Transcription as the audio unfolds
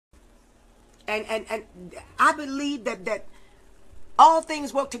And I believe that all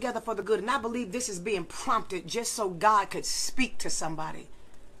things work together for the good. And I believe this is being prompted just so God could speak to somebody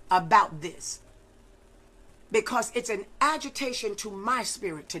about this. Because it's an agitation to my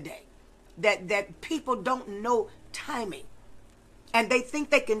spirit today that people don't know timing. And they think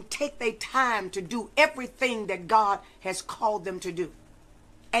they can take their time to do everything that God has called them to do.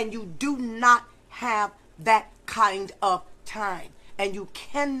 And you do not have that kind of time. And you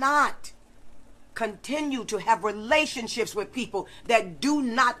cannot continue to have relationships with people that do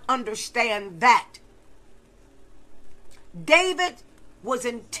not understand that. David was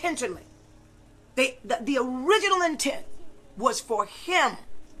intentionally, the original intent was for him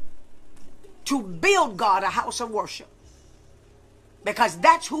to build God a house of worship. Because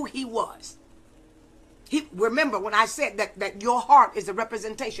that's who he was. Remember when I said that your heart is a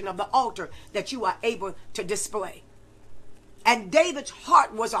representation of the altar that you are able to display. And David's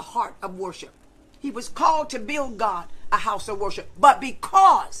heart was a heart of worship. He was called to build God a house of worship. But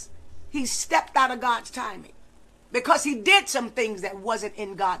because he stepped out of God's timing, because he did some things that wasn't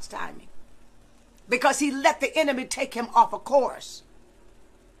in God's timing, because he let the enemy take him off a course,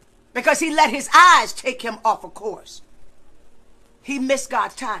 because he let his eyes take him off a course, he missed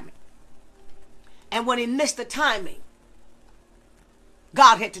God's timing. And when he missed the timing,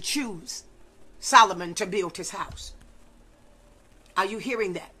 God had to choose Solomon to build his house. Are you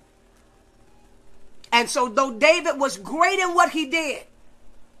hearing that? And so though David was great in what he did,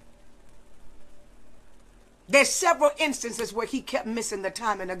 there's several instances where he kept missing the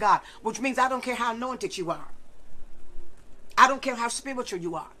timing of God, which means I don't care how anointed you are. I don't care how spiritual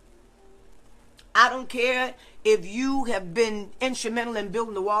you are. I don't care if you have been instrumental in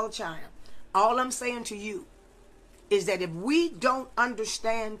building the wall of China. All I'm saying to you is that if we don't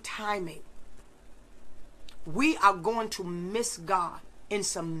understand timing, we are going to miss God in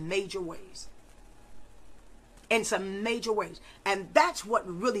some major ways. In some major ways. And that's what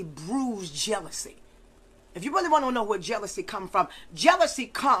really brews jealousy. If you really want to know where jealousy comes from, jealousy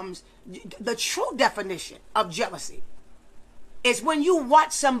comes, the true definition of jealousy is when you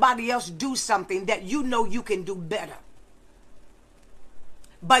watch somebody else do something that you know you can do better,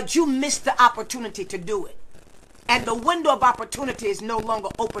 but you miss the opportunity to do it. And the window of opportunity is no longer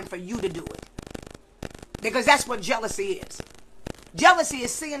open for you to do it. Because that's what jealousy is. Jealousy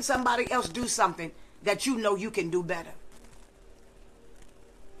is seeing somebody else do something that you know you can do better.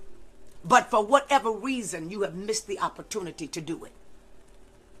 But for whatever reason, you have missed the opportunity to do it.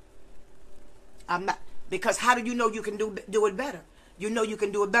 Because how do you know you can do it better? You know you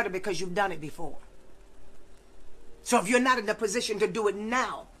can do it better because you've done it before. So if you're not in the position to do it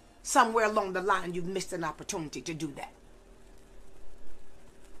now, somewhere along the line, you've missed an opportunity to do that.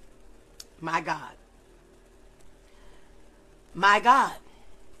 My God. My God.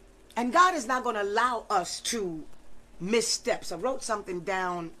 And God is not going to allow us to miss steps. I wrote something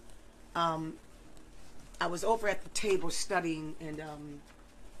down. I was over at the table studying, and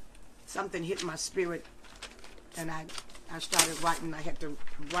something hit my spirit, and I started writing. I had to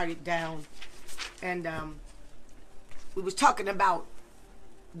write it down. And we was talking about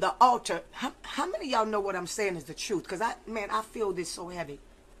the altar. How many of y'all know what I'm saying is the truth? Because I feel this so heavy.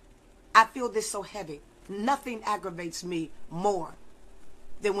 I feel this so heavy. Nothing aggravates me more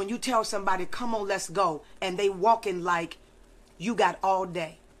than when you tell somebody, come on, let's go, and they walking like you got all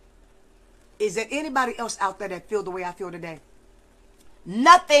day. Is there anybody else out there that feel the way I feel today?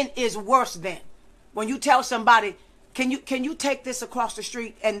 Nothing is worse than when you tell somebody, can you take this across the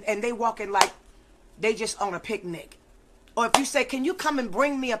street, and they walking like they just on a picnic. Or if you say, can you come and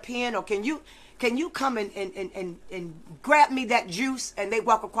bring me a pen, or can you come and grab me that juice, and they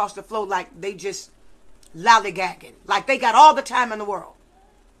walk across the floor like they just lollygagging, like they got all the time in the world.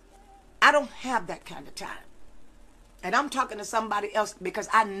 I don't have that kind of time. And I'm talking to somebody else because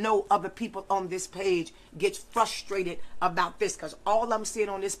I know other people on this page get frustrated about this, because all I'm seeing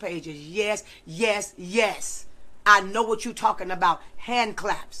on this page is yes, yes, yes. I know what you're talking about. Hand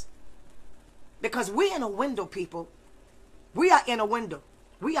claps. Because we're in a window, people. We are in a window.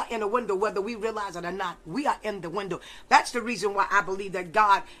 We are in a window whether we realize it or not. We are in the window. That's the reason why I believe that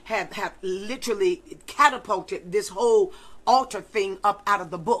God have literally catapulted this whole altar thing up out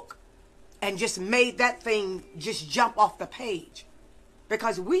of the book and just made that thing just jump off the page.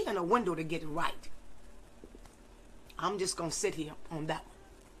 Because we in a window to get it right. I'm just going to sit here on that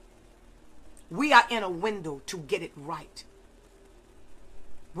one. We are in a window to get it right.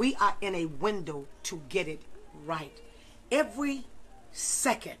 We are in a window to get it right. Every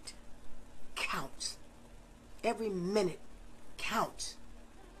second counts. Every minute counts.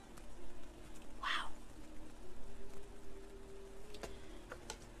 Wow.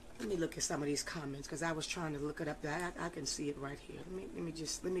 Let me look at some of these comments because I was trying to look it up. I can see it right here. Let me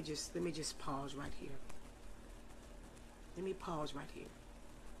just pause right here. Let me pause right here.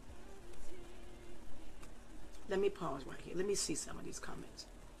 Let me pause right here. Let me see some of these comments.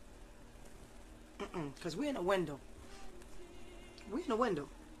 Because we're in a window. We're in a window.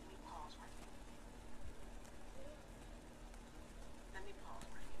 Let me pause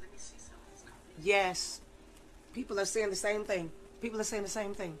right here. Let me see some of these comments. Yes. People are saying the same thing. People are saying the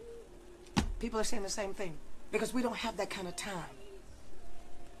same thing. People are saying the same thing. Because we don't have that kind of time.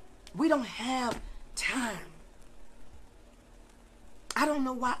 We don't have time. I don't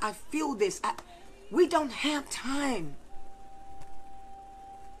know why I feel this. We don't have time.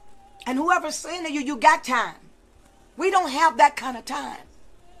 And whoever's saying to you, you got time. We don't have that kind of time.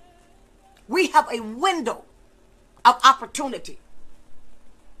 We have a window of opportunity.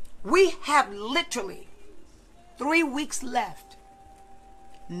 We have literally 3 weeks left.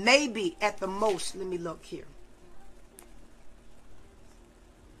 Maybe at the most. Let me look here.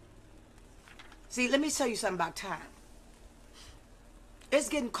 See, let me tell you something about time. It's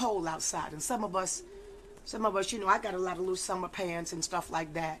getting cold outside, and some of us, you know, I got a lot of loose summer pants and stuff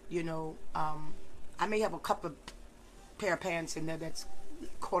like that, you know. I may have a couple of pair of pants in there that's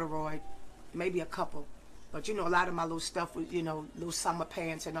corduroy, maybe a couple. But, you know, a lot of my little stuff was, you know, little summer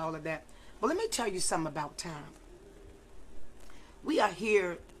pants and all of that. But let me tell you something about time. We are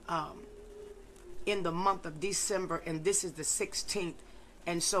here in the month of December, and this is the 16th.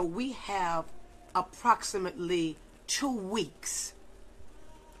 And so we have approximately 2 weeks.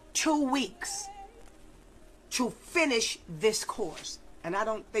 2 weeks to finish this course. And I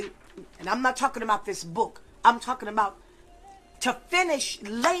don't think, and I'm not talking about this book. I'm talking about to finish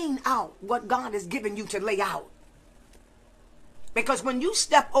laying out what God has given you to lay out. Because when you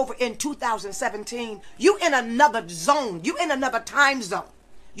step over in 2017, you in another zone. You in another time zone.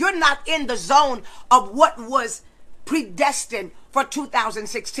 You're not in the zone of what was predestined for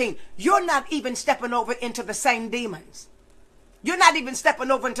 2016. You're not even stepping over into the same demons. You're not even stepping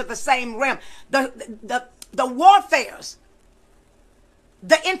over into the same realm. The warfares,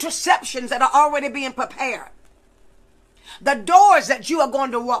 the interceptions that are already being prepared, the doors that you are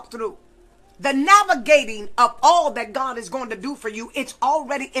going to walk through, the navigating of all that God is going to do for you, it's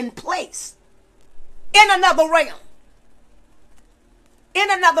already in place. In another realm.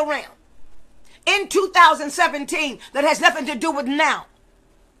 In another realm. In 2017, that has nothing to do with now.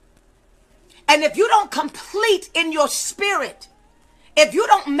 And if you don't complete in your spirit, if you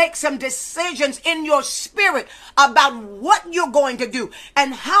don't make some decisions in your spirit about what you're going to do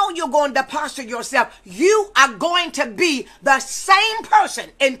and how you're going to posture yourself, you are going to be the same person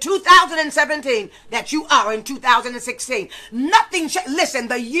in 2017 that you are in 2016. Nothing, listen,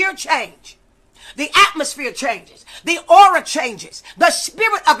 the year changed. The atmosphere changes. The aura changes. The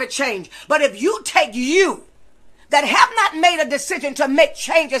spirit of it changes. But if you take you that have not made a decision to make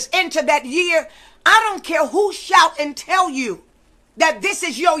changes into that year, I don't care who shout and tell you that this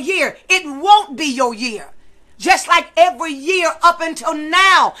is your year. It won't be your year. Just like every year up until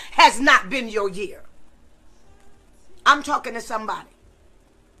now has not been your year. I'm talking to somebody.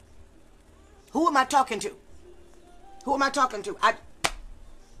 Who am I talking to? Who am I talking to?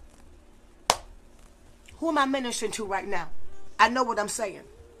 Who am I ministering to right now? I know what I'm saying.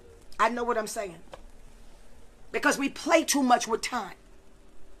 I know what I'm saying. Because we play too much with time.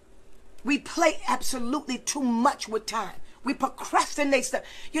 We play absolutely too much with time. We procrastinate stuff.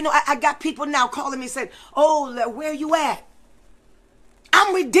 You know, I got people now calling me saying, oh, where you at?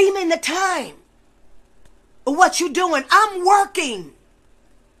 I'm redeeming the time. What you doing? I'm working.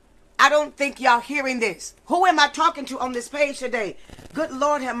 I don't think y'all hearing this. Who am I talking to on this page today? Good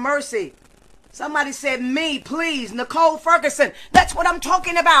Lord have mercy. Somebody said me, please. Nicole Ferguson. That's what I'm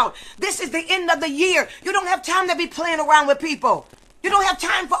talking about. This is the end of the year. You don't have time to be playing around with people. You don't have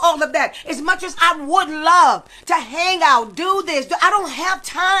time for all of that. As much as I would love to hang out, do this, I don't have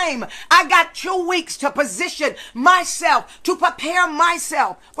time. I got 2 weeks to position myself, to prepare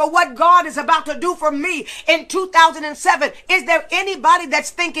myself for what God is about to do for me in 2007. Is there anybody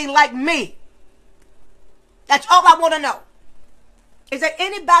that's thinking like me? That's all I want to know. Is there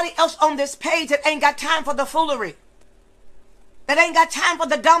anybody else on this page that ain't got time for the foolery? That ain't got time for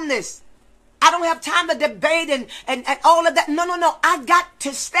the dumbness? I don't have time to debate and all of that. No. I got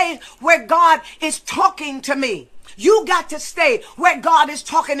to stay where God is talking to me. You got to stay where God is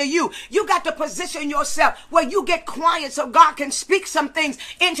talking to you. You got to position yourself where you get quiet so God can speak some things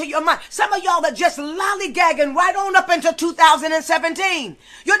into your mind. Some of y'all are just lollygagging right on up into 2017.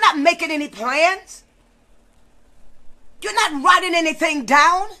 You're not making any plans. You're not writing anything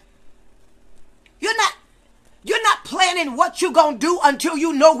down. You're You're not planning what you're going to do until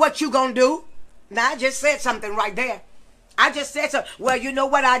you know what you're going to do. Now, I just said something right there. I just said something. Well, you know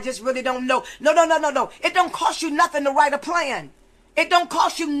what? I just really don't know. No, no, no, no, no. It don't cost you nothing to write a plan. It don't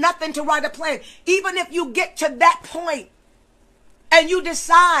cost you nothing to write a plan. Even if you get to that point and you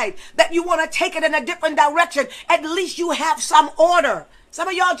decide that you want to take it in a different direction, at least you have some order. Some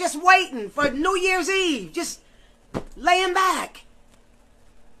of y'all just waiting for New Year's Eve, just laying back.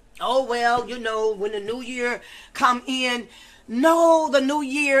 Oh, well, you know, when the new year come in, no, the new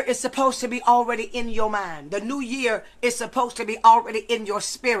year is supposed to be already in your mind. The new year is supposed to be already in your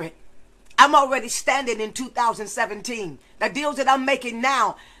spirit. I'm already standing in 2017. The deals that I'm making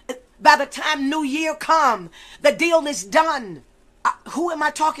now, by the time New Year come, the deal is done. Who am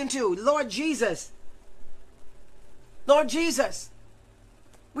I talking to? Lord Jesus. Lord Jesus.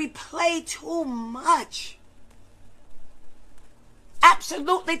 We play too much.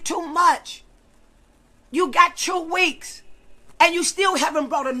 Absolutely too much. You got 2 weeks and you still haven't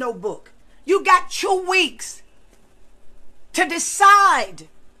brought a notebook. You got 2 weeks to decide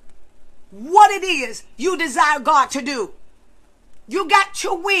what it is you desire God to do. You got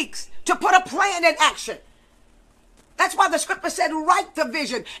 2 weeks to put a plan in action. That's why the scripture said, write the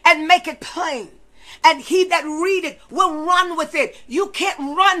vision and make it plain. And he that read it will run with it. You can't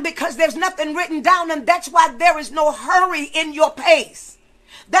run because there's nothing written down, and that's why there is no hurry in your pace.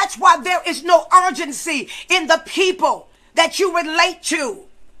 That's why there is no urgency in the people that you relate to.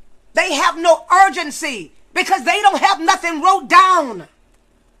 They have no urgency because they don't have nothing wrote down.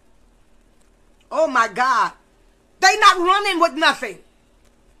 Oh my God. They not running with nothing.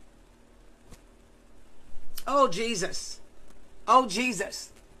 Oh Jesus. Oh Jesus.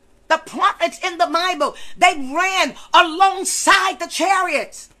 The prophets in the Bible, they ran alongside the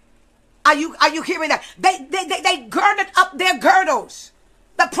chariots. Are you hearing that? They girded up their girdles.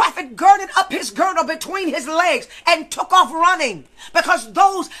 The prophet girded up his girdle between his legs and took off running. Because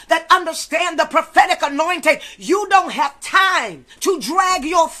those that understand the prophetic anointing, you don't have time to drag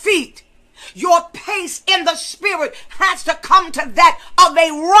your feet. Your pace in the spirit has to come to that of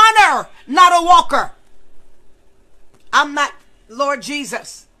a runner, not a walker. I'm not, Lord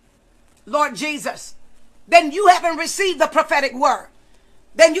Jesus. Lord Jesus, then you haven't received the prophetic word.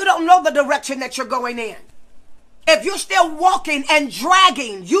 Then you don't know the direction that you're going in. If you're still walking and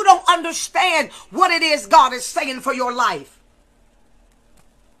dragging, you don't understand what it is God is saying for your life.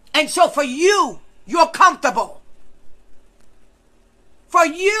 And so for you, you're comfortable. For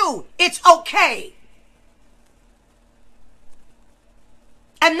you, it's okay.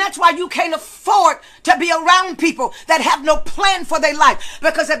 And that's why you can't afford to be around people that have no plan for their life.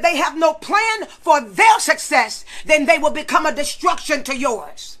 Because if they have no plan for their success, then they will become a destruction to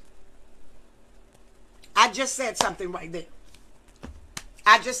yours. I just said something right there.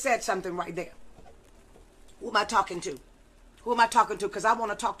 I just said something right there. Who am I talking to? Who am I talking to? Because I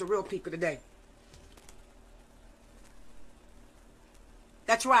want to talk to real people today.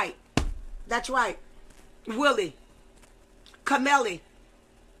 That's right. That's right. Willie, Camelli,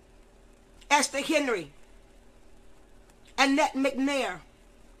 Esther Henry, Annette McNair,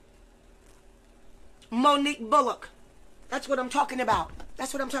 Monique Bullock. That's what I'm talking about.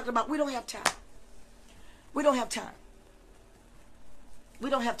 That's what I'm talking about. We don't have time. We don't have time. We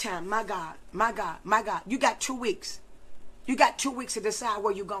don't have time. My God, my God, my God. You got 2 weeks. You got 2 weeks to decide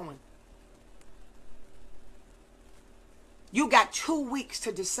where you're going. You got 2 weeks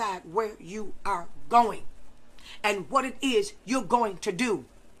to decide where you are going and what it is you're going to do.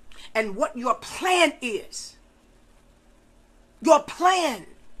 And what your plan is. Your plan.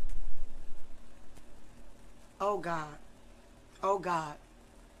 Oh God. Oh God.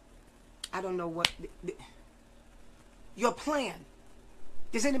 I don't know what. Your plan.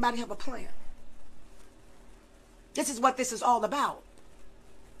 Does anybody have a plan? This is what this is all about.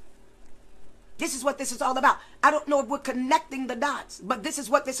 This is what this is all about. I don't know if we're connecting the dots, but this is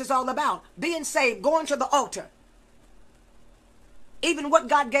what this is all about. Being saved, going to the altar. Even what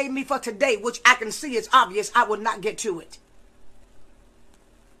God gave me for today, which I can see is obvious, I will not get to it.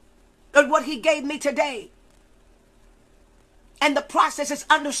 But what he gave me today. And the process is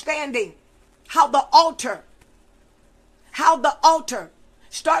understanding how the altar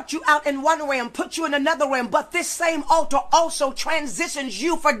starts you out in one realm, puts you in another realm, but this same altar also transitions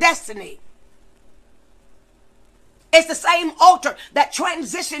you for destiny. It's the same altar that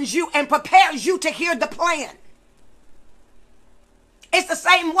transitions you and prepares you to hear the plan. It's the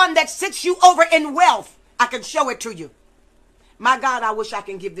same one that sits you over in wealth. I can show it to you. My God, I wish I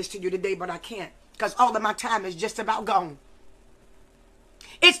can give this to you today, but I can't because all of my time is just about gone.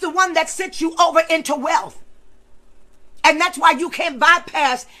 It's the one that sits you over into wealth. And that's why you can't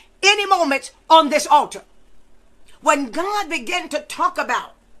bypass any moment on this altar. when God began to talk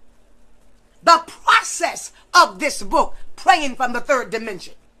about the process of this book, praying from the third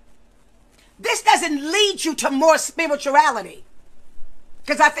dimension, this doesn't lead you to more spirituality.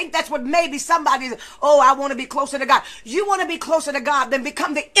 Because I think that's what maybe somebody, oh, I want to be closer to God. You want to be closer to God, then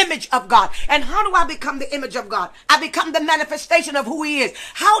become the image of God. And how do I become the image of God? I become the manifestation of who he is.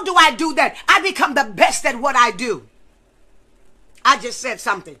 How do I do that? I become the best at what I do. I just said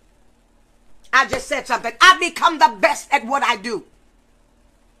something. I become the best at what I do.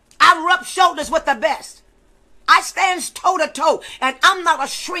 I rub shoulders with the best. I stand toe to toe, and I'm not a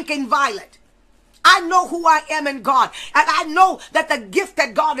shrinking violet. I know who I am in God, and I know that the gift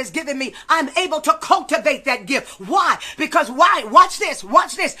that God has given me, I'm able to cultivate that gift. Why? Because why? Watch this.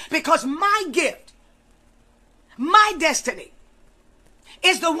 Because my gift, my destiny,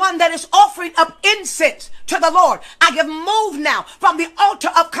 is the one that is offering up incense to the Lord. I have moved now from the altar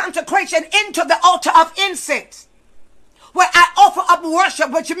of consecration into the altar of incense, where I offer up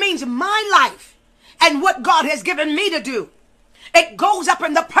worship, which means my life and what God has given me to do. It goes up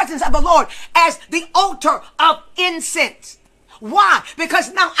in the presence of the Lord as the altar of incense. Why?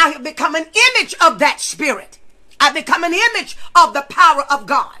 Because now I have become an image of that spirit. I become an image of the power of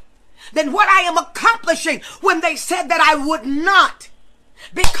God. Then what I am accomplishing when they said that I would not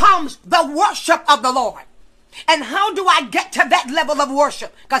becomes the worship of the Lord. And how do I get to that level of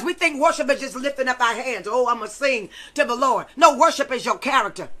worship? Because we think worship is just lifting up our hands. Oh, I'm going to sing to the Lord. No, worship is your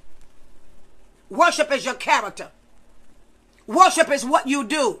character. Worship is your character. Worship is what you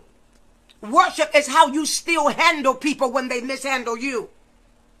do. Worship is how you still handle people when they mishandle you.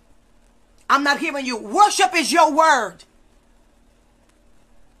 I'm not hearing you. Worship is your word.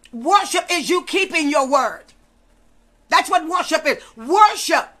 Worship is you keeping your word. That's what worship is.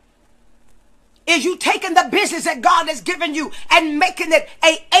 Worship is you taking the business that God has given you and making it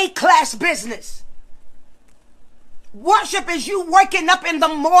a A-class business. Worship is you waking up in the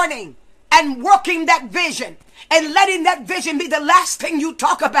morning and working that vision and letting that vision be the last thing you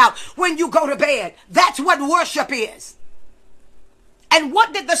talk about when you go to bed. That's what worship is. And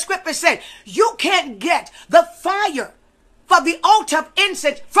what did the scripture say? You can't get the fire for the altar of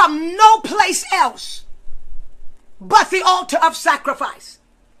incense from no place else but the altar of sacrifice,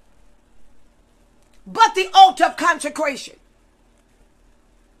 but the altar of consecration.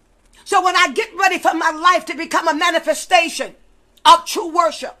 So when I get ready for my life to become a manifestation of true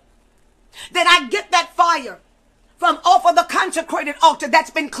worship, then I get that fire from off of the consecrated altar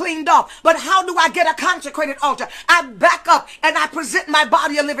that's been cleaned off. But how do I get a consecrated altar? I back up and I present my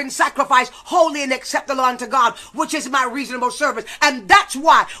body a living sacrifice, holy and acceptable unto God, which is my reasonable service. And that's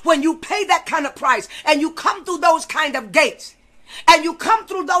why when you pay that kind of price and you come through those kind of gates and you come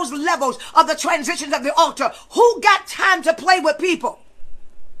through those levels of the transitions of the altar, who got time to play with people?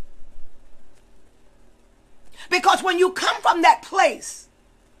 Because when you come from that place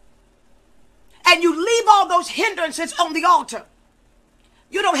and you leave all those hindrances on the altar,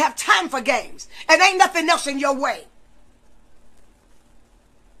 you don't have time for games. And ain't nothing else in your way.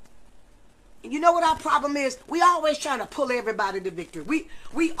 You know what our problem is? We always trying to pull everybody to victory.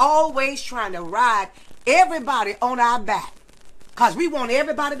 We always trying to ride everybody on our back because we want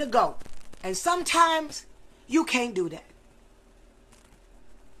everybody to go. And sometimes you can't do that.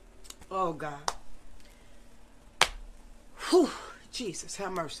 Oh, God. Whew, Jesus,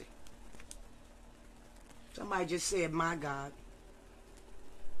 have mercy. Somebody just said, my God.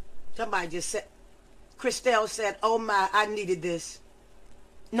 Somebody just said, Christelle said, oh my, I needed this.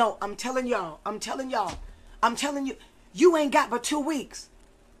 No, I'm telling y'all, you ain't got but 2 weeks.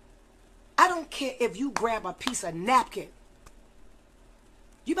 I don't care if you grab a piece of napkin.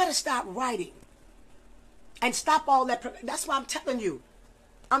 You better stop writing. And stop all that. That's why I'm telling you.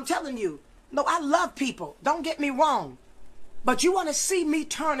 No, I love people. Don't get me wrong. But you want to see me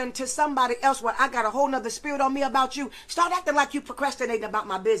turn into somebody else where I got a whole nother spirit on me about you? Start acting like you procrastinating about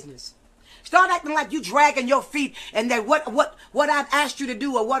my business. Start acting like you dragging your feet and that what I've asked you to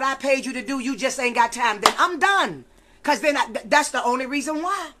do or what I paid you to do, you just ain't got time. Then I'm done. Because then that's the only reason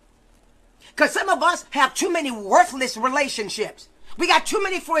why. Because some of us have too many worthless relationships. We got too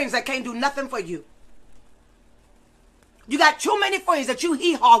many friends that can't do nothing for you. You got too many friends that you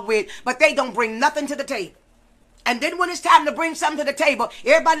hee-haw with, but they don't bring nothing to the table. And then when it's time to bring something to the table,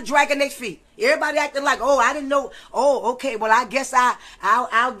 everybody dragging their feet. Everybody acting like, oh, I didn't know. Oh, okay, well, I guess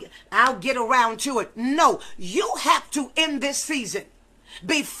I'll get around to it. No, you have to, in this season,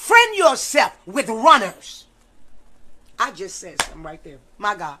 befriend yourself with runners. I just said something right there.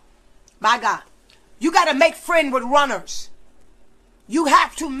 My God. My God. You got to make friends with runners. You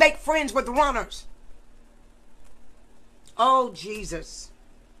have to make friends with runners. Oh, Jesus.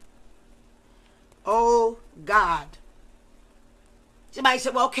 Oh God. Somebody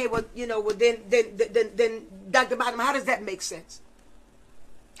said, well, okay, well, then, Dr. Bynum, how does that make sense?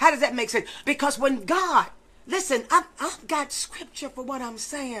 How does that make sense? Because when God, listen, I've got scripture for what I'm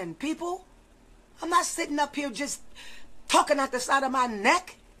saying, people. I'm not sitting up here just talking out the side of my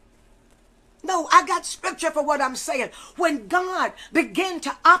neck. No, I got scripture for what I'm saying. When God began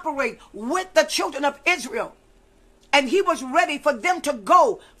to operate with the children of Israel, and he was ready for them to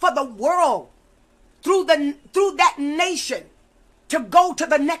go for the world through that nation to go to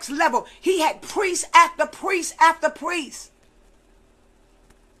the next level, he had priest after priest after priest.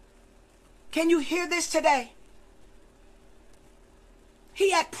 Can you hear this today?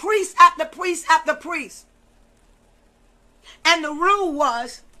 He had priest after priest after priest. And the rule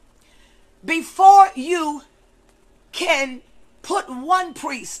was, before you can put one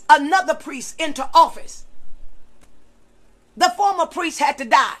priest, another priest into office, the former priest had to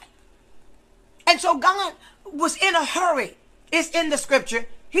die. And so God was in a hurry. It's in the scripture.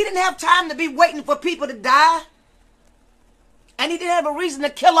 He didn't have time to be waiting for people to die. And he didn't have a reason to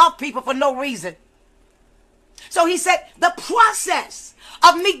kill off people for no reason. So he said, the process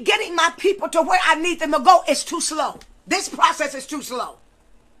of me getting my people to where I need them to go is too slow. This process is too slow.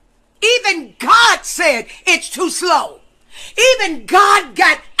 Even God said it's too slow. Even God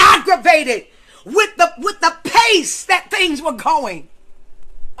got aggravated with the pace that things were going.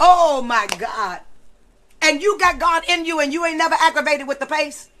 Oh my God. And you got God in you and you ain't never aggravated with the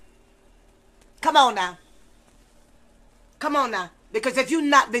pace? Come on now. Come on now. Because if you're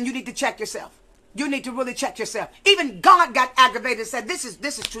not, then you need to check yourself. You need to really check yourself. Even God got aggravated and said, this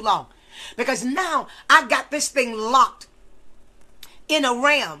is too long. Because now I got this thing locked in a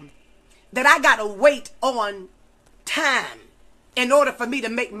realm that I got to wait on time in order for me to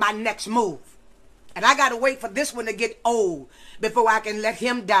make my next move. And I got to wait for this one to get old before I can let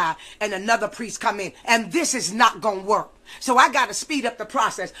him die and another priest come in. And this is not going to work. So I got to speed up the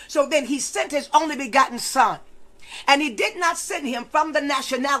process. So then he sent his only begotten son. And he did not send him from the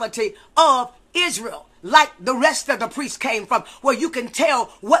nationality of Israel, like the rest of the priests came from, where you can tell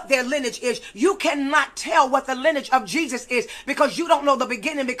what their lineage is. You cannot tell what the lineage of Jesus is because you don't know the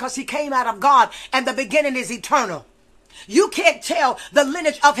beginning, because he came out of God and the beginning is eternal. You can't tell the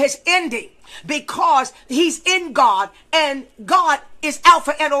lineage of his ending because he's in God and God is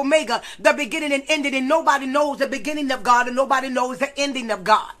Alpha and Omega, the beginning and ending, and nobody knows the beginning of God and nobody knows the ending of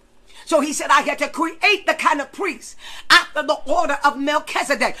God. So he said, I had to create the kind of priest after the order of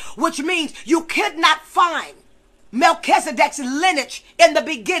Melchizedek, which means you could not find Melchizedek's lineage in the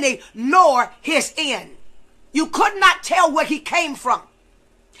beginning nor his end. You could not tell where he came from.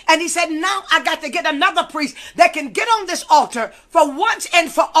 And he said, now I got to get another priest that can get on this altar for once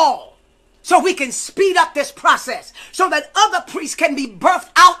and for all, so we can speed up this process, so that other priests can be birthed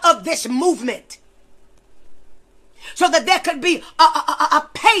out of this movement, so that there could be a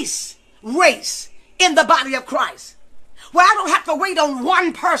pace race in the body of Christ, where I don't have to wait on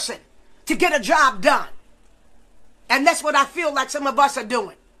one person to get a job done. And that's what I feel like some of us are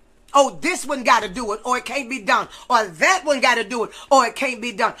doing. Oh, this one got to do it, or it can't be done. Or that one got to do it, or it can't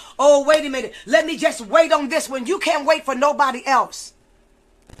be done. Oh, wait a minute. Let me just wait on this one. You can't wait for nobody else.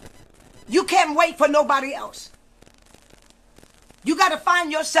 You can't wait for nobody else. You got to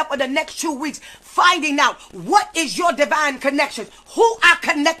find yourself in the next 2 weeks finding out what is your divine connection. Who are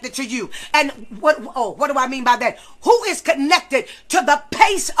connected to you? And what do I mean by that? Who is connected to the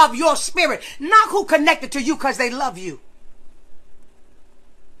pace of your spirit? Not who connected to you because they love you.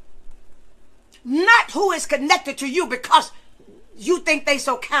 Not who is connected to you because you think they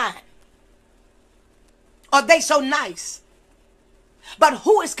so kind or they so nice. But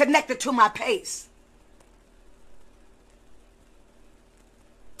who is connected to my pace?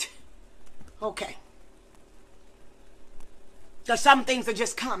 Okay. Because some things are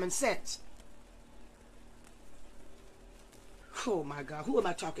just common sense. Oh my God, who am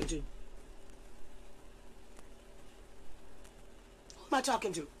I talking to? Who am I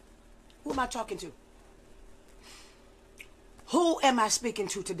talking to? Who am I talking to? Who am I speaking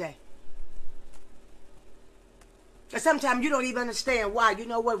to today? Because sometimes you don't even understand why. You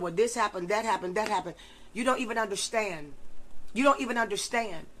know what? Well, this happened, that happened, that happened. You don't even understand. You don't even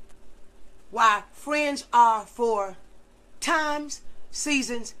understand why friends are for times,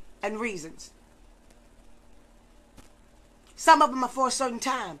 seasons, and reasons. Some of them are for a certain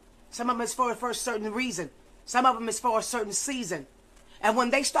time. Some of them is for a certain reason. Some of them is for a certain season. And when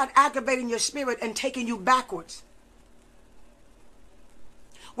they start aggravating your spirit and taking you backwards,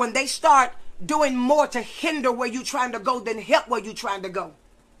 when they start doing more to hinder where you're trying to go than help where you're trying to go,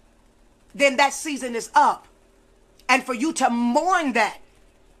 then that season is up. And for you to mourn that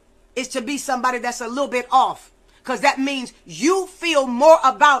is to be somebody that's a little bit off, because that means you feel more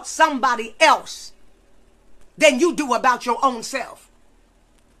about somebody else than you do about your own self,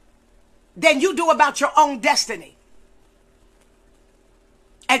 than you do about your own destiny.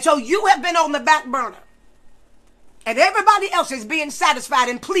 And so you have been on the back burner, and everybody else is being satisfied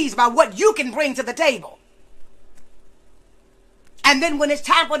and pleased by what you can bring to the table. And then when it's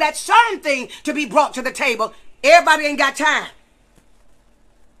time for that certain thing to be brought to the table, everybody ain't got time.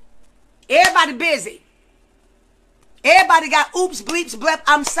 Everybody busy. Everybody got oops, bleeps, blep,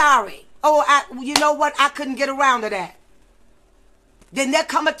 I'm sorry. Oh, you know what? I couldn't get around to that. Then there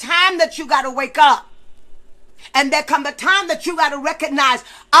come a time that you got to wake up. And there come a time that you got to recognize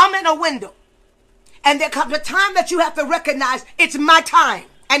I'm in a window. And there comes a time that you have to recognize it's my time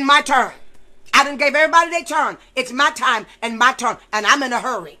and my turn. I done gave everybody their turn. It's my time and my turn. And I'm in a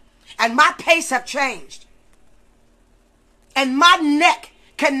hurry. And my pace have changed. And my neck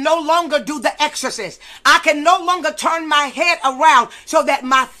can no longer do the exorcist. I can no longer turn my head around so that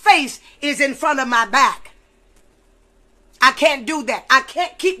my face is in front of my back. I can't do that. I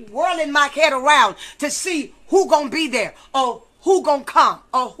can't keep whirling my head around to see who gonna be there, or who gonna come,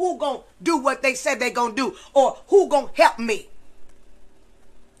 or who gonna do what they said they gonna do, or who gonna help me.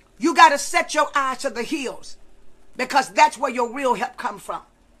 You gotta set your eyes to the hills, because that's where your real help comes from.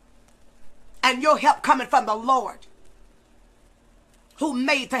 And your help coming from the Lord, who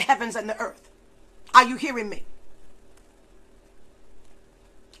made the heavens and the earth. Are you hearing me?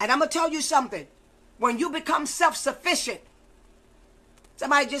 And I'm going to tell you something. When you become self-sufficient,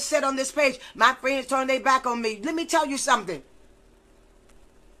 somebody just said on this page, my friends turned their back on me. Let me tell you something.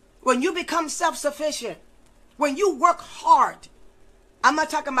 When you become self-sufficient, when you work hard, I'm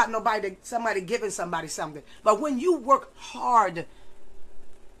not talking about somebody giving somebody something, but when you work hard,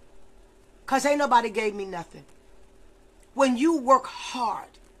 because ain't nobody gave me nothing. When you work hard,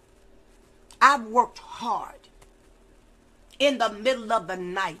 I've worked hard in the middle of the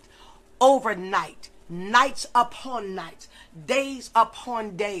night, overnight, nights upon nights, days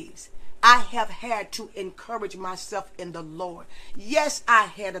upon days. I have had to encourage myself in the Lord. Yes, I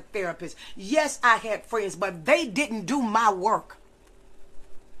had a therapist. Yes, I had friends, but they didn't do my work.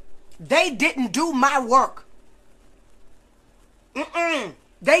 They didn't do my work.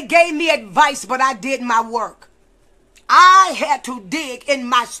 They gave me advice, but I did my work. I had to dig in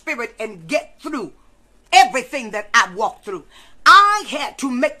my spirit and get through everything that I walked through. I had to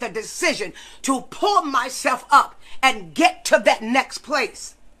make the decision to pull myself up and get to that next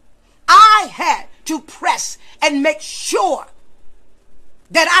place. I had to press and make sure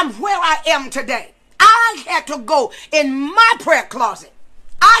that I'm where I am today. I had to go in my prayer closet.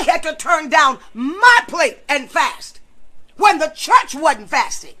 I had to turn down my plate and fast when the church wasn't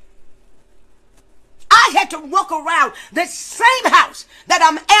fasting. I had to walk around the same house that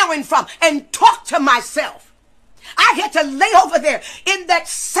I'm airing from and talk to myself. I had to lay over there in that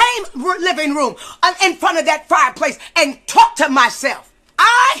same living room in front of that fireplace and talk to myself.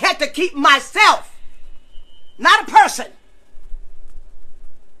 I had to keep myself, not a person,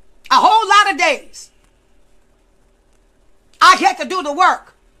 a whole lot of days. I had to do the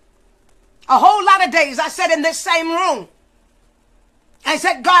work. A whole lot of days I sat in this same room and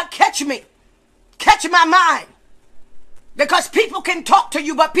said, God, catch me. Catch my mind. Because people can talk to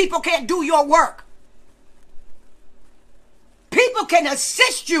you, but people can't do your work. People can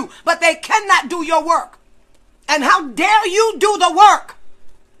assist you, but they cannot do your work. And how dare you do the work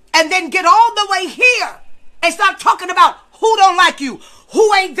and then get all the way here and start talking about who don't like you,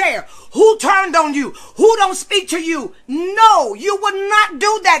 who ain't there, who turned on you, who don't speak to you. No, you would not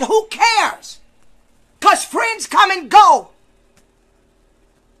do that. Who cares? Because friends come and go.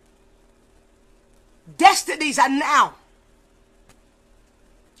 Destinies are now.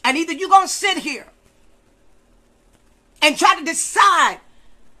 And either you're going to sit here and try to decide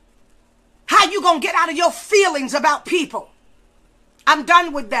how you're going to get out of your feelings about people. I'm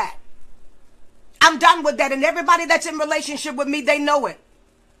done with that. I'm done with that. And everybody that's in relationship with me, they know it.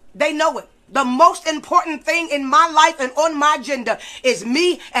 They know it. The most important thing in my life and on my agenda is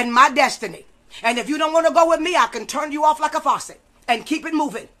me and my destiny. And if you don't want to go with me, I can turn you off like a faucet and keep it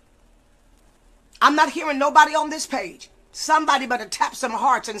moving. I'm not hearing nobody on this page. Somebody better tap some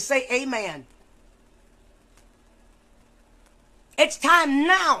hearts and say amen. It's time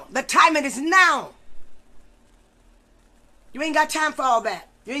now. The timing is now. You ain't got time for all that.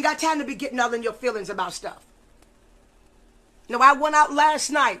 You ain't got time to be getting all in your feelings about stuff. You know, I went out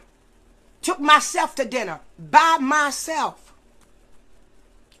last night, took myself to dinner by myself,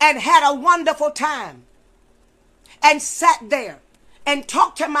 and had a wonderful time, and sat there and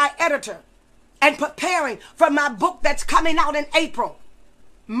talked to my editor and preparing for my book that's coming out in April.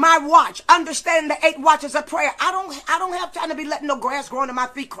 My watch. Understand the 8 watches of prayer. I don't have time to be letting no grass grow under my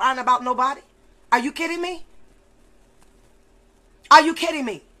feet crying about nobody. Are you kidding me? Are you kidding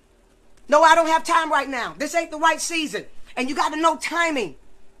me? No, I don't have time right now. This ain't the right season. And you got to know timing.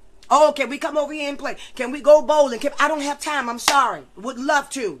 Oh, can we come over here and play? Can we go bowling? I don't have time. I'm sorry. Would love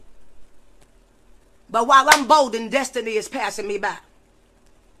to. But while I'm bowling, destiny is passing me by.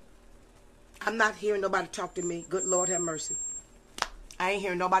 I'm not hearing nobody talk to me. Good Lord have mercy. I ain't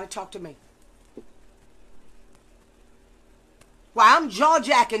hearing nobody talk to me. While I'm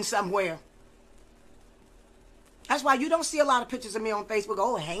jaw-jacking somewhere. That's why you don't see a lot of pictures of me on Facebook.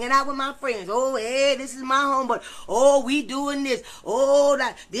 Oh, hanging out with my friends. Oh, hey, this is my home. But, oh, we doing this. Oh,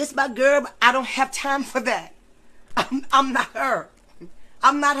 this my girl. I don't have time for that. I'm not her.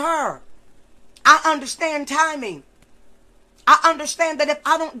 I'm not her. I understand timing. I understand that if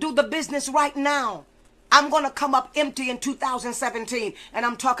I don't do the business right now, I'm going to come up empty in 2017. And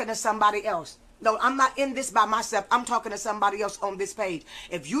I'm talking to somebody else. No, I'm not in this by myself. I'm talking to somebody else on this page.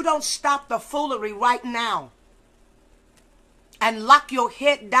 If you don't stop the foolery right now, and lock your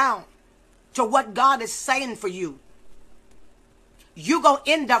head down to what God is saying for you, you're going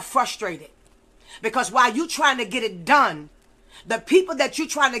to end up frustrated. Because while you're trying to get it done, the people that you're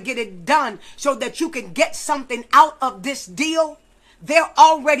trying to get it done so that you can get something out of this deal, they're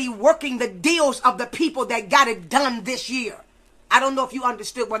already working the deals of the people that got it done this year. I don't know if you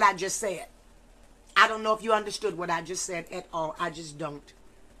understood what I just said. I don't know if you understood what I just said at all. I just don't.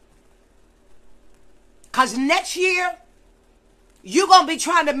 Because next year, you're going to be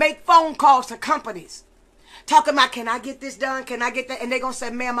trying to make phone calls to companies. Talking about, can I get this done? Can I get that? And they're going to say,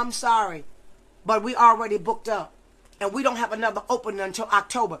 ma'am, I'm sorry. But we already booked up. And we don't have another opening until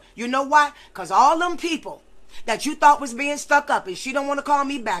October. You know why? Because all them people that you thought was being stuck up. And she don't want to call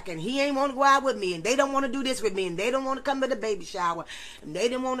me back. And he ain't want to go out with me. And they don't want to do this with me. And they don't want to come to the baby shower. And they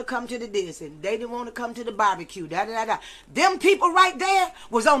didn't want to come to the this. And they didn't want to come to the barbecue. Da, da, da, da. Them people right there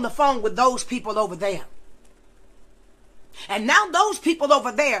was on the phone with those people over there. And now those people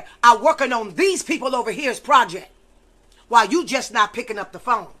over there are working on these people over here's project. While you just not picking up the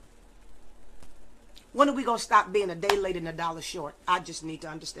phone. When are we going to stop being a day late and $1 short? I just need to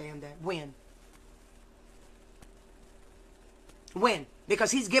understand that. When? When?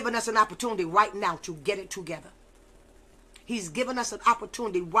 Because he's given us an opportunity right now to get it together. He's given us an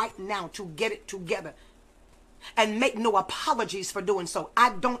opportunity right now to get it together. And make no apologies for doing so. I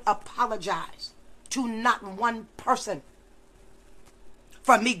don't apologize to not one person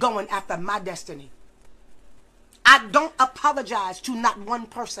for me going after my destiny. I don't apologize to not one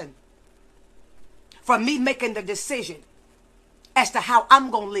person for me making the decision as to how I'm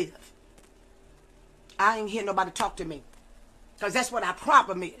going to live. I ain't hear nobody talk to me. Because that's what our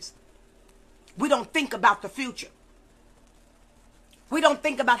problem is. We don't think about the future. We don't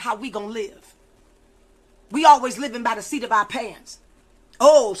think about how we going to live. We always living by the seat of our pants.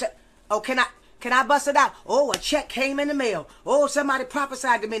 Oh, can I bust it out? Oh, a check came in the mail. Oh, somebody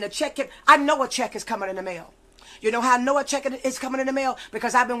prophesied to me and a check came. I know a check is coming in the mail. You know how I know a check is coming in the mail?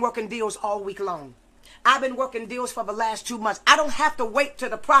 Because I've been working deals all week long. I've been working deals for the last 2 months. I don't have to wait till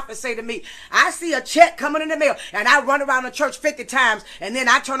the prophet say to me, I see a check coming in the mail. And I run around the church 50 times. And then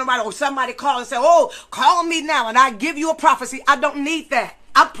I turn around or somebody call and say, oh, call me now. And I give you a prophecy. I don't need that.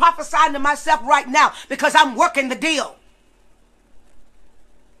 I'm prophesying to myself right now because I'm working the deal.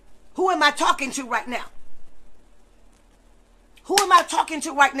 Who am I talking to right now? Who am I talking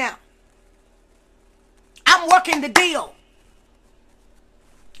to right now? I'm working the deal.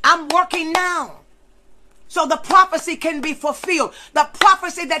 I'm working now. So the prophecy can be fulfilled. The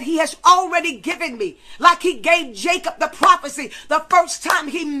prophecy that he has already given me. Like he gave Jacob the prophecy the first time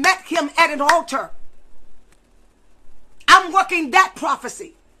he met him at an altar. I'm working that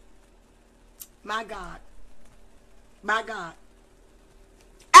prophecy. My God. My God.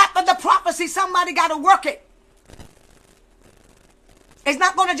 After the prophecy, somebody got to work it. It's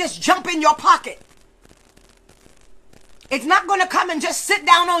not going to just jump in your pocket. It's not going to come and just sit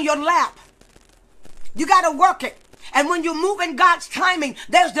down on your lap. You got to work it. And when you move in God's timing,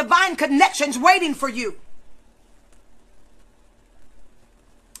 there's divine connections waiting for you.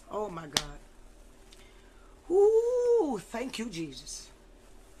 Oh, my God. Ooh, thank you, Jesus.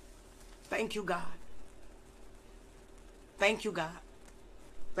 Thank you, God. Thank you, God.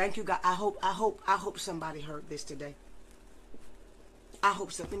 Thank you, God. I hope somebody heard this today. I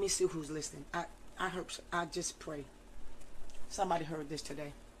hope so. Let me see who's listening. I hope so. I just pray somebody heard this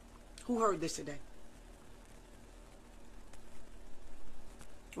today. Who heard this today?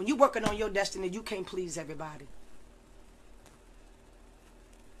 When you're working on your destiny, you can't please everybody.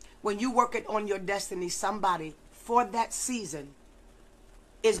 When you're working on your destiny, somebody for that season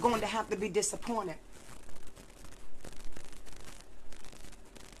is going to have to be disappointed.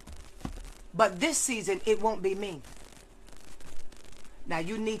 But this season, it won't be me. Now,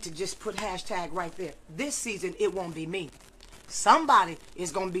 you need to just put hashtag right there. This season, it won't be me. Somebody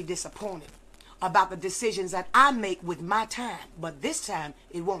is going to be disappointed about the decisions that I make with my time. But this time,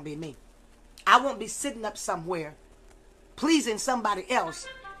 it won't be me. I won't be sitting up somewhere pleasing somebody else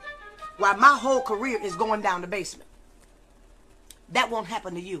while my whole career is going down the basement. That won't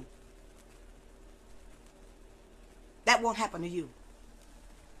happen to you. That won't happen to you.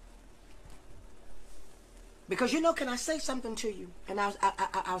 Because, you know, can I say something to you? And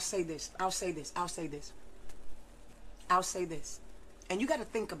I'll say this. I'll say this. I'll say this. I'll say this. And you got to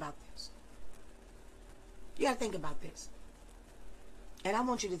think about this. You got to think about this. And I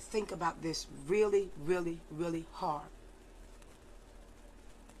want you to think about this really, really, really hard.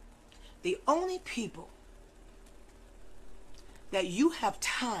 The only people that you have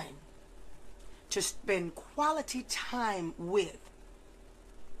time to spend quality time with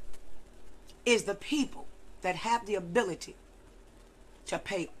is the people that have the ability to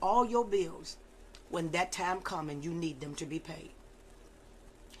pay all your bills when that time comes and you need them to be paid.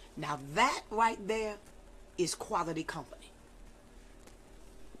 Now that right there is quality company.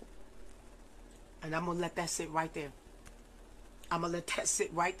 And I'm going to let that sit right there. I'm going to let that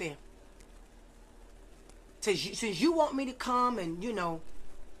sit right there. Since you want me to come and, you know,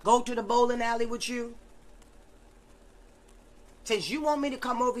 go to the bowling alley with you. Since you want me to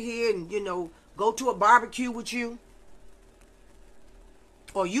come over here and, you know, go to a barbecue with you.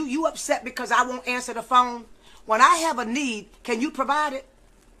 Or you upset because I won't answer the phone. When I have a need, can you provide it?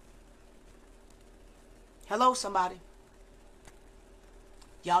 Hello, somebody.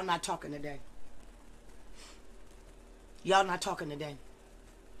 Y'all not talking today. Y'all not talking today.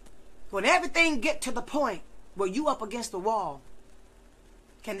 When everything get to the point where you up against the wall,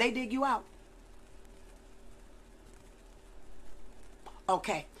 can they dig you out?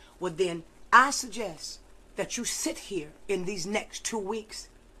 Okay. Well then, I suggest that you sit here in these next 2 weeks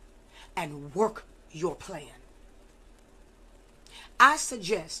and work your plan. I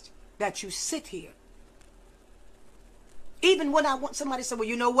suggest that you sit here. Even when I want somebody to say, well,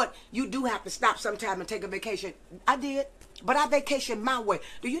 you know what? You do have to stop sometime and take a vacation. I did. But I vacation my way.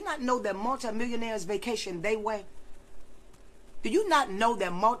 Do you not know that multimillionaires vacation their way? Do you not know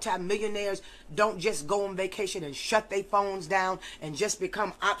that multimillionaires don't just go on vacation and shut their phones down and just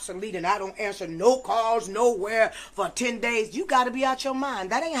become obsolete and I don't answer no calls nowhere for 10 days? You got to be out your mind.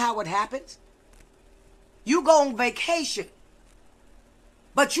 That ain't how it happens. You go on vacation,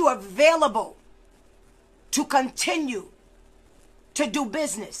 but you're available to continue to do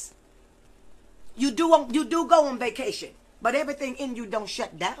business. You do go on vacation, but everything in you don't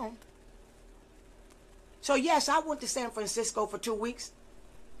shut down. So yes, I went to San Francisco for 2 weeks,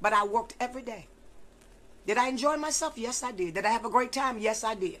 but I worked every day. Did I enjoy myself? Yes, I did. Did I have a great time? Yes,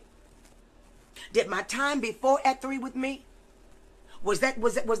 I did. Did my time before at 3 with me, was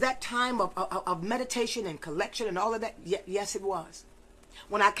that time of meditation and collection and all of that? Yes, it was.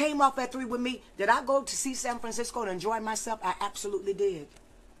 When I came off at 3 with me, did I go to see San Francisco and enjoy myself? I absolutely did.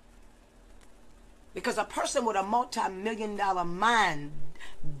 Because a person with a multi-million-dollar mind,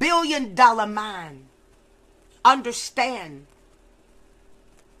 billion-dollar mind, understand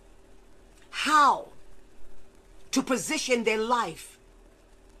how to position their life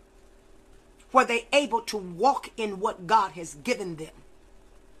where they're able to walk in what God has given them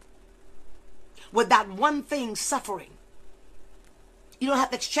without one thing suffering. You don't have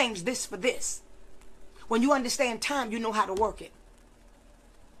to exchange this for this. When you understand time, you know how to work it.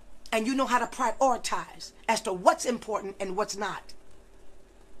 And you know how to prioritize as to what's important and what's not.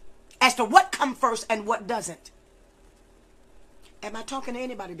 As to what comes first and what doesn't. Am I talking to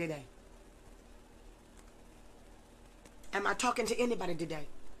anybody today? Am I talking to anybody today?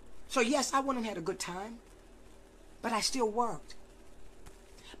 So yes, I went and had a good time. But I still worked.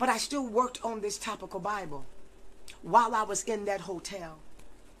 But I still worked on this topical Bible while I was in that hotel.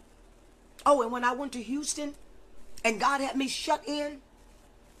 Oh, and when I went to Houston and God had me shut in,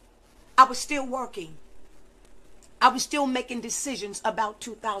 I was still working. I was still making decisions about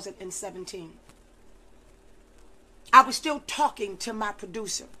 2017. I was still talking to my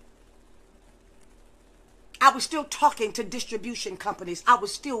producer. I was still talking to distribution companies. I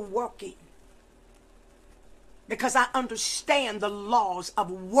was still working. Because I understand the laws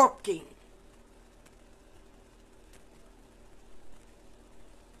of working.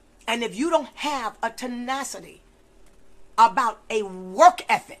 And if you don't have a tenacity about a work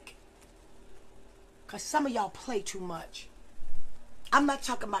ethic, because some of y'all play too much. I'm not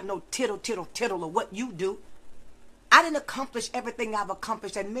talking about no tittle, tittle, tittle of what you do. I didn't accomplish everything I've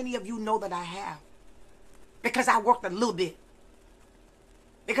accomplished, and many of you know that I have. Because I worked a little bit.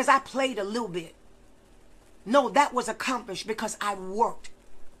 Because I played a little bit. No, that was accomplished because I worked.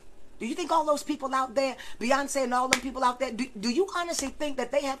 Do you think all those people out there, Beyonce and all them people out there, do you honestly think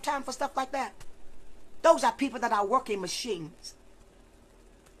that they have time for stuff like that? Those are people that are working machines.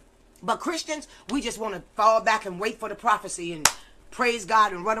 But Christians, we just want to fall back and wait for the prophecy and praise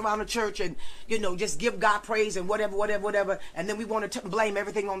God and run around the church and, you know, just give God praise and whatever. And then we want to blame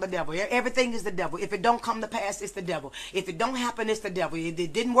everything on the devil. Everything is the devil. If it don't come to pass, it's the devil. If it don't happen, it's the devil. If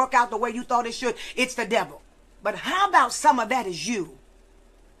it didn't work out the way you thought it should, it's the devil. But how about some of that is you?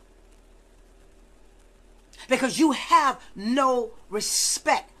 Because you have no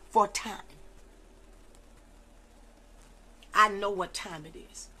respect for time. I know what time it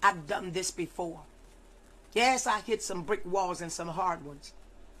is. I've done this before. Yes, I hit some brick walls and some hard ones.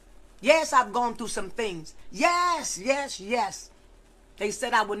 Yes, I've gone through some things. Yes. They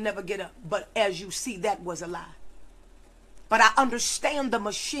said I would never get up. But as you see, that was a lie. But I understand the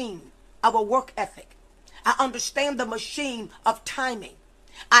machine of a work ethic. I understand the machine of timing.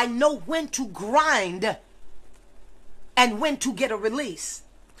 I know when to grind and when to get a release.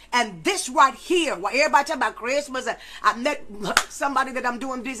 And this right here, while everybody talking about Christmas, I met somebody that I'm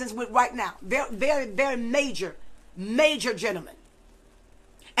doing business with right now. They're major gentlemen.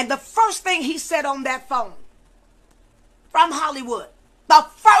 And the first thing he said on that phone from Hollywood, the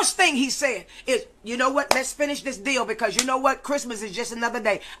first thing he said is, you know what, let's finish this deal because you know what, Christmas is just another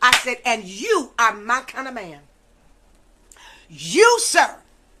day. I said, and you are my kind of man. You, sir,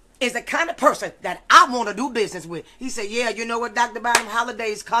 is the kind of person that I want to do business with. He said, yeah, you know what, Dr. Bynum,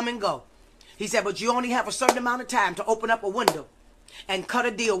 holidays come and go. He said, but you only have a certain amount of time to open up a window and cut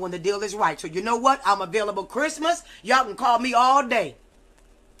a deal when the deal is right. So you know what? I'm available Christmas. Y'all can call me all day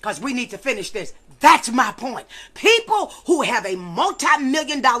because we need to finish this. That's my point. People who have a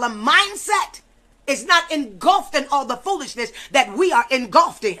multi-million-dollar mindset is not engulfed in all the foolishness that we are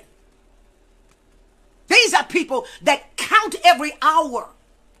engulfed in. These are people that count every hour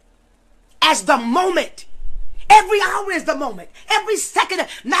as the moment. Every hour is the moment. Every second,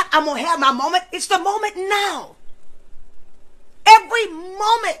 not I'm going to have my moment. It's the moment now. Every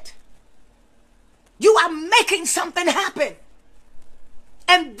moment, you are making something happen.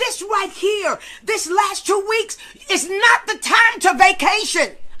 And this right here, this last 2 weeks, is not the time to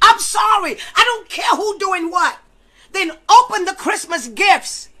vacation. I'm sorry. I don't care who doing what. Then open the Christmas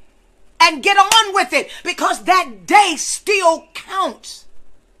gifts and get on with it because that day still counts.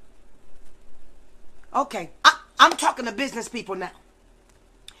 Okay, I'm talking to business people now.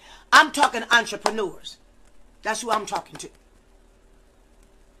 I'm talking to entrepreneurs. That's who I'm talking to.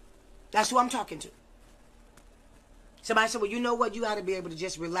 That's who I'm talking to. Somebody said, well, you know what? You got to be able to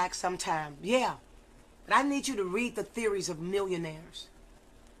just relax sometime. Yeah, but I need you to read the theories of millionaires.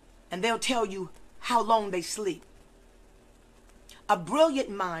 And they'll tell you how long they sleep. A brilliant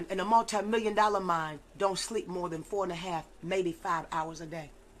mind and a multi-million-dollar mind don't sleep more than 4.5, maybe 5 hours a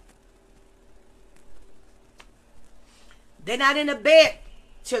day. They're not in the bed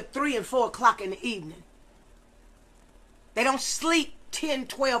till 3 and 4 o'clock in the evening. They don't sleep 10,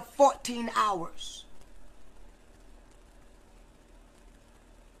 12, 14 hours.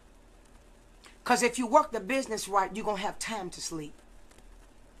 Because if you work the business right, you're going to have time to sleep.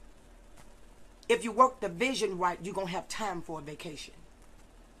 If you work the vision right, you're going to have time for a vacation.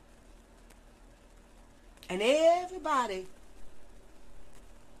 And everybody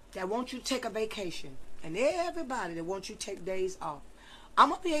that wants you to take a vacation, and everybody that wants you to take days off, I'm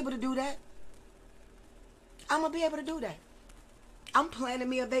going to be able to do that. I'm going to be able to do that. I'm planning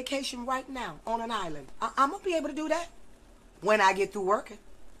me a vacation right now on an island. I'm going to be able to do that when I get through working.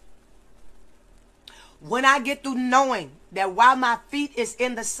 When I get through knowing that while my feet is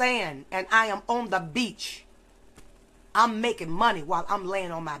in the sand and I am on the beach, I'm making money while I'm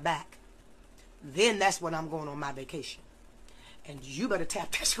laying on my back. Then that's when I'm going on my vacation. And you better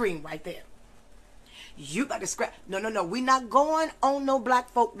tap that screen right there. You better scrap. No. We're not going on no black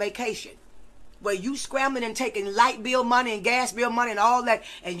folk vacation where you scrambling and taking light bill money and gas bill money and all that,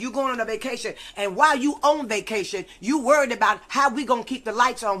 and you going on a vacation. And while you on vacation, you worried about how we going to keep the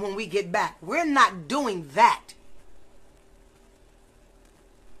lights on when we get back. We're not doing that.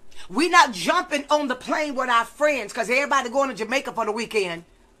 We're not jumping on the plane with our friends because everybody going to Jamaica for the weekend.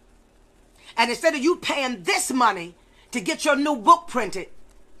 And instead of you paying this money to get your new book printed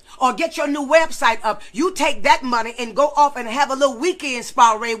or get your new website up, you take that money and go off and have a little weekend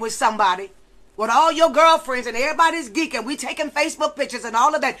soiree with somebody, with all your girlfriends, and everybody's geeking. We taking Facebook pictures and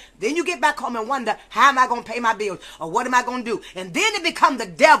all of that. Then you get back home and wonder, how am I going to pay my bills? Or what am I going to do? And then it becomes the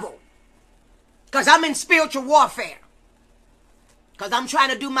devil Because I'm in spiritual warfare. Because I'm trying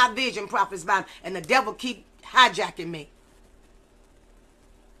to do my vision, Prophetess Bynum, and the devil keep hijacking me.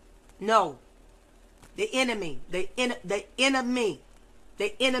 No. The enemy that's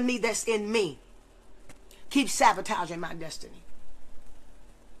in me keeps sabotaging my destiny.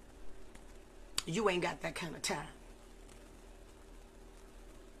 You ain't got that kind of time.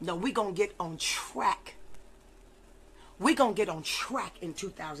 No, we're going to get on track. We're going to get on track in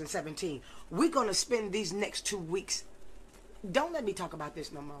 2017. We're going to spend these next 2 weeks. Don't let me talk about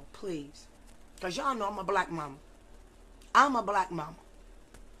this no more, please. Because y'all know I'm a black mama. I'm a black mama.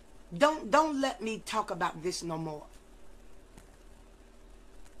 Don't let me talk about this no more.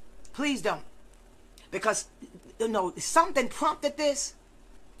 Please don't. Because, you know, something prompted this.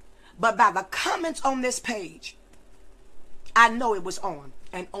 But by the comments on this page, I know it was on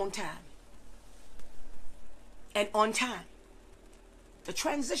and on time. And on time. The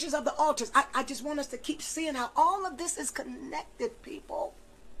transitions of the altars. I just want us to keep seeing how all of this is connected, people.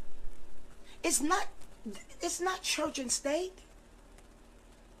 It's not church and state.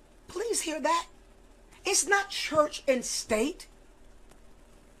 Please hear that. It's not church and state.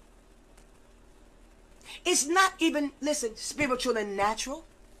 It's not even, listen, spiritual and natural.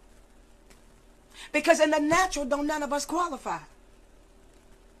 Because in the natural, don't none of us qualify.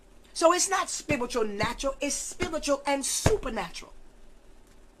 So it's not spiritual natural, it's spiritual and supernatural.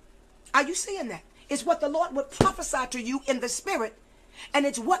 Are you seeing that? It's what the Lord would prophesy to you in the spirit, and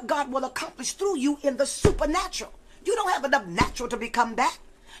it's what God will accomplish through you in the supernatural. You don't have enough natural to become that.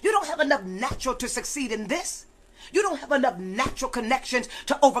 You don't have enough natural to succeed in this. You don't have enough natural connections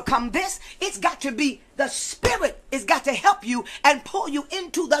to overcome this. It's got to be the spirit. It's got to help you and pull you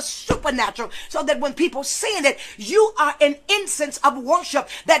into the supernatural so that when people seeing it, you are an incense of worship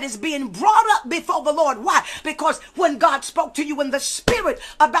that is being brought up before the Lord. Why? Because when God spoke to you in the spirit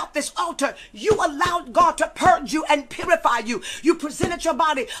about this altar, you allowed God to purge you and purify you. You presented your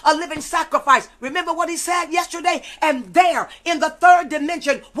body a living sacrifice. Remember what he said yesterday? And there in the third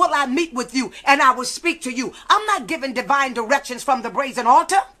dimension will I meet with you and I will speak to you. I'm not giving divine directions from the brazen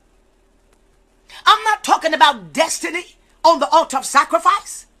altar. I'm not talking about destiny on the altar of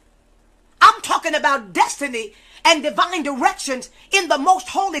sacrifice. I'm talking about destiny and divine directions in the most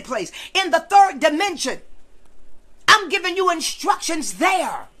holy place, in the third dimension. I'm giving you instructions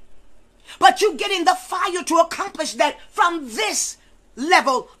there. But you're getting the fire to accomplish that from this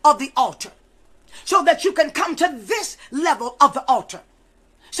level of the altar, so that you can come to this level of the altar.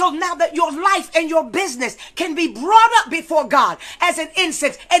 So now that your life and your business can be brought up before God as an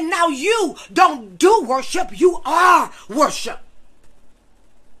incense, and now you don't do worship, you are worship.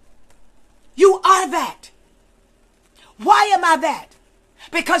 You are that. Why am I that?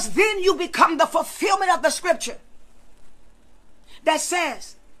 Because then you become the fulfillment of the scripture that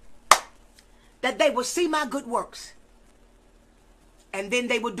says that they will see my good works, and then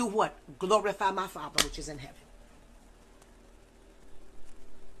they will do what? Glorify my Father which is in heaven.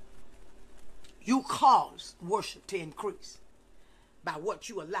 You cause worship to increase by what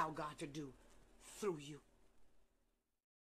you allow God to do through you.